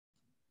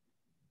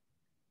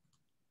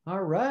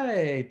All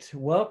right.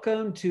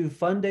 Welcome to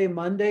Fun Day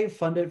Monday,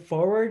 Fund It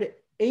Forward,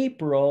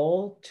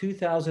 April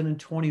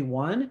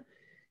 2021.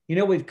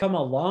 We've come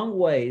a long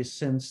way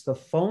since the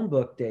phone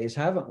book days,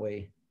 haven't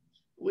we?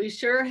 We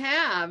sure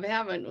have,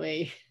 haven't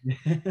we?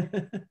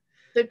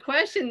 The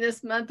question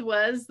this month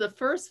was the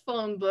first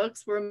phone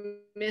books were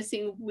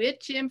missing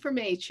which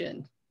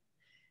information?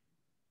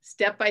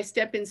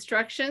 Step-by-step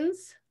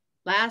instructions,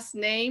 last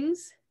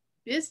names,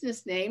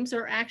 business names,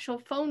 or actual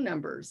phone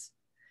numbers?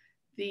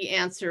 The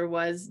answer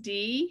was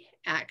D,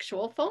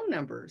 actual phone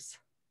numbers.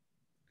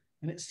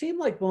 And it seemed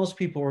like most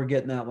people were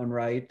getting that one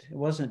right. It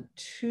wasn't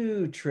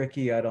too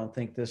tricky, I don't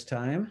think, this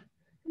time.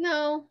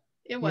 No,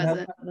 it Yeah,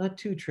 wasn't. not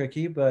too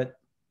tricky, but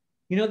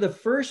the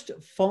first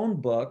phone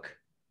book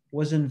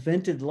was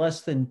invented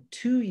less than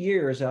 2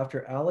 years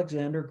after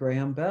Alexander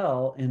Graham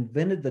Bell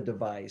invented the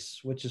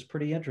device, which is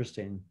pretty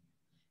interesting.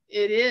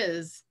 It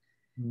is.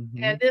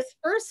 And Mhm. this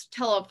first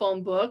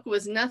telephone book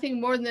was nothing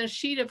more than a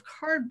sheet of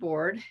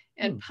cardboard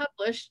and Hmm.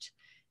 published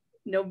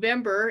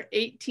November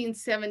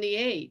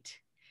 1878.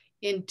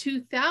 In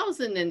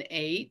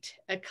 2008,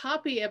 a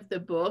copy of the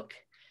book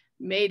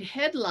made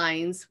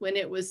headlines when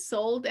it was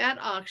sold at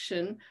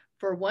auction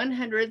for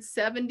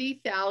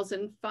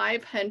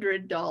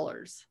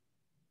 $170,500.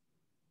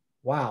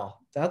 Wow,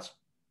 that's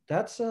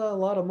a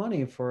lot of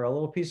money for a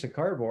little piece of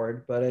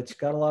cardboard, but it's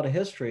got a lot of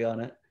history on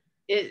it.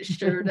 It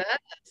sure does.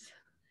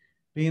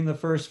 Being the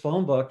first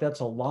phone book,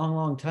 that's a long,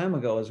 long time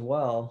ago as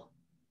well.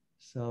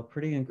 So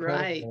pretty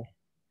Right. incredible.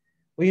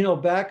 Well,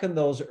 back in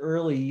those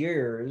early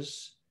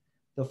years,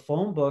 the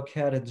phone book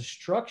had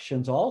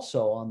instructions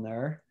also on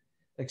there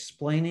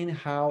explaining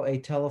how a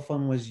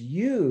telephone was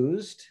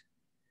used.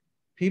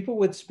 People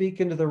would speak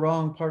into the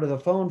wrong part of the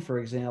phone, for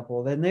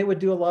example, then they would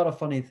do a lot of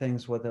funny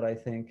things with it, I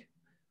think,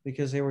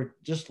 because they were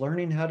just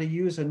learning how to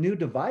use a new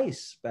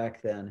device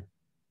back then.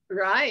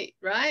 Right,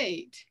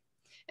 right.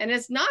 And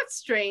it's not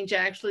strange,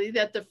 actually,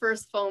 that the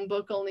first phone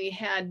book only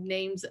had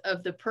names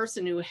of the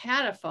person who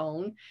had a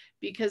phone,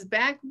 because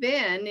back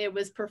then it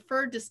was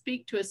preferred to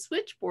speak to a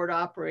switchboard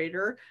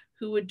operator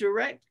who would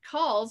direct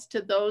calls to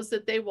those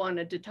that they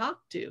wanted to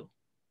talk to.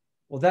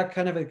 Well, that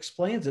kind of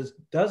explains it,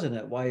 doesn't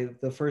it? Why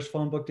the first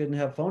phone book didn't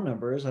have phone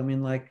numbers. I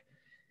mean, like,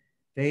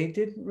 they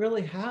didn't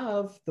really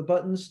have the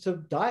buttons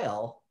to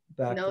dial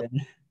back No,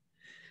 then.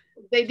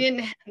 they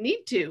didn't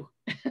need to.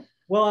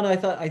 Well, and I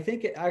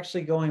think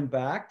actually going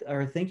back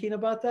or thinking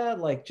about that,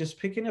 like just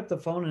picking up the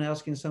phone and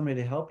asking somebody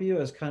to help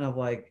you is kind of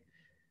like,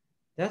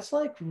 that's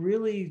like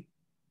really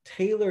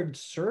tailored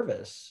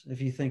service if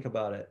you think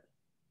about it.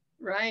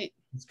 Right.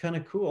 It's kind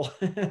of cool.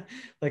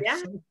 Like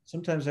Yeah.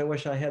 sometimes I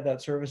wish I had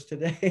that service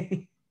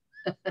today.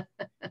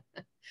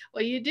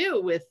 Well, you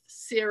do with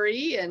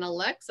Siri and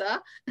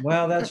Alexa.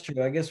 Well, that's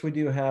true. I guess we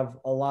do have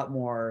a lot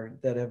more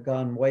that have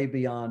gone way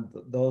beyond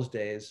those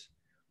days.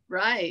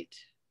 Right.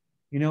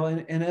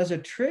 And as a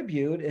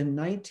tribute in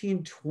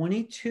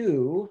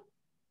 1922,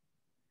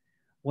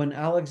 when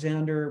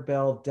Alexander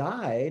Bell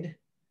died,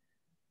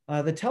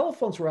 the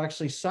telephones were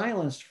actually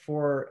silenced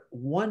for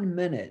 1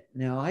 minute.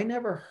 Now, I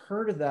never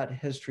heard of that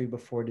history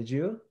before. Did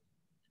you?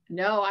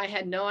 No, I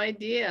had no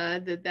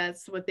idea that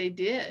that's what they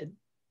did.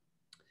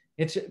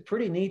 It's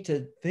pretty neat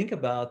to think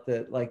about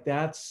that. Like,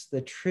 that's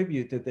the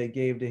tribute that they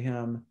gave to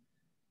him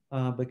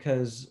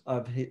because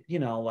of his,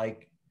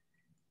 like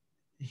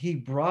he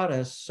brought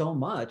us so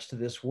much to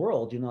this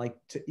world, like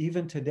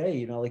even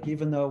today, like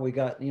even though we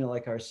got,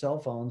 like our cell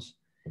phones,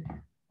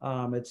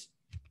 it's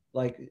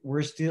like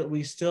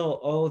we still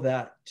owe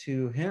that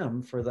to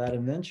him for that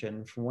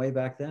invention from way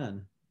back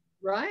then.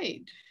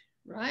 Right.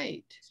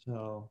 Right.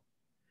 So,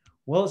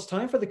 well, it's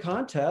time for the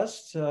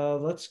contest.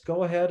 Let's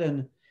go ahead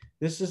and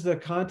this is the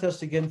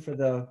contest again for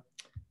the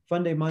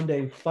Fun Day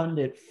Monday Fund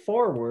It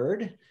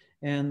Forward.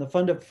 And the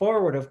Fund It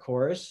Forward, of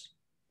course,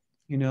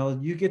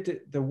 you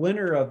get the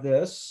winner of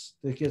this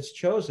that gets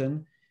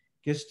chosen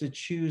gets to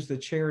choose the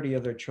charity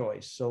of their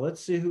choice. So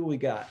let's see who we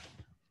got.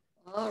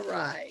 All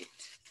right.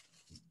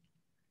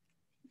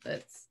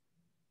 Let's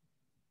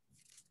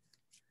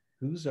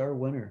Who's our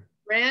winner?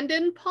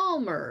 Brandon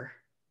Palmer.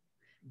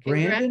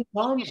 Brandon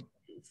Palmer.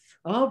 Congratulations.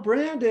 Oh,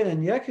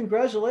 Brandon. Yeah,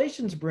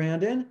 congratulations,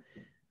 Brandon.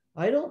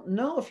 I don't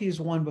know if he's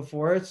won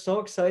before. It's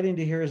so exciting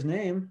to hear his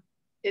name.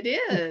 It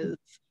is.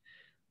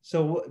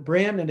 So,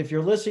 Brandon, if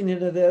you're listening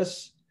to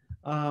this,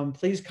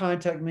 please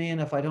contact me.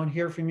 And if I don't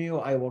hear from you,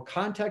 I will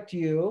contact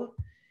you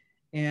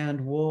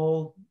and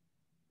we'll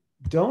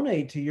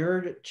donate to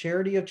your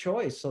charity of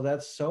choice. So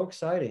that's so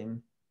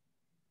exciting.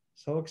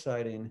 So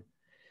exciting.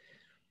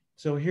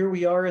 So here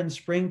we are in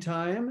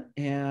springtime,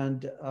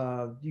 and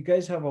you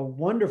guys have a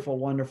wonderful,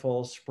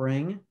 wonderful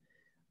spring.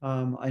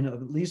 I know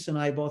Lisa and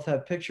I both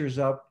have pictures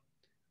up.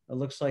 It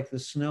looks like the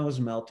snow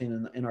is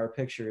melting in our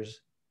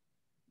pictures,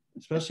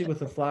 especially with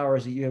the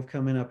flowers that you have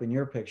coming up in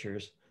your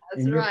pictures.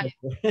 That's In your right.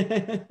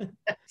 picture.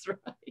 That's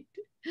right.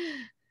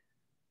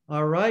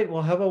 All right.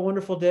 Well, have a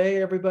wonderful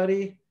day,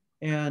 everybody.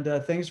 And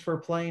thanks for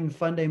playing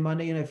Fun Day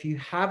Monday. And if you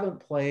haven't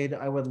played,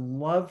 I would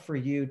love for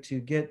you to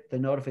get the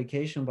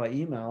notification by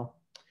email.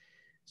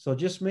 So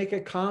just make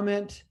a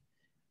comment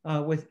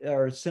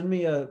or send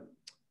me a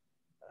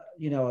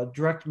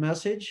direct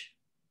message,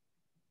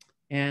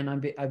 and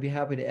I'd be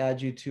happy to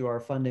add you to our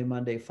Fun Day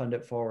Monday Fund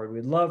It Forward.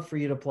 We'd love for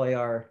you to play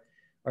our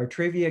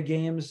trivia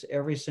games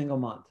every single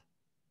month.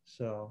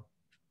 So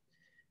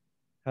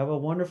have a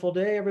wonderful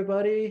day,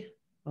 everybody.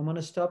 I'm going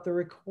to stop the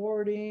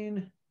recording.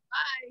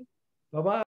 Bye. Bye-bye.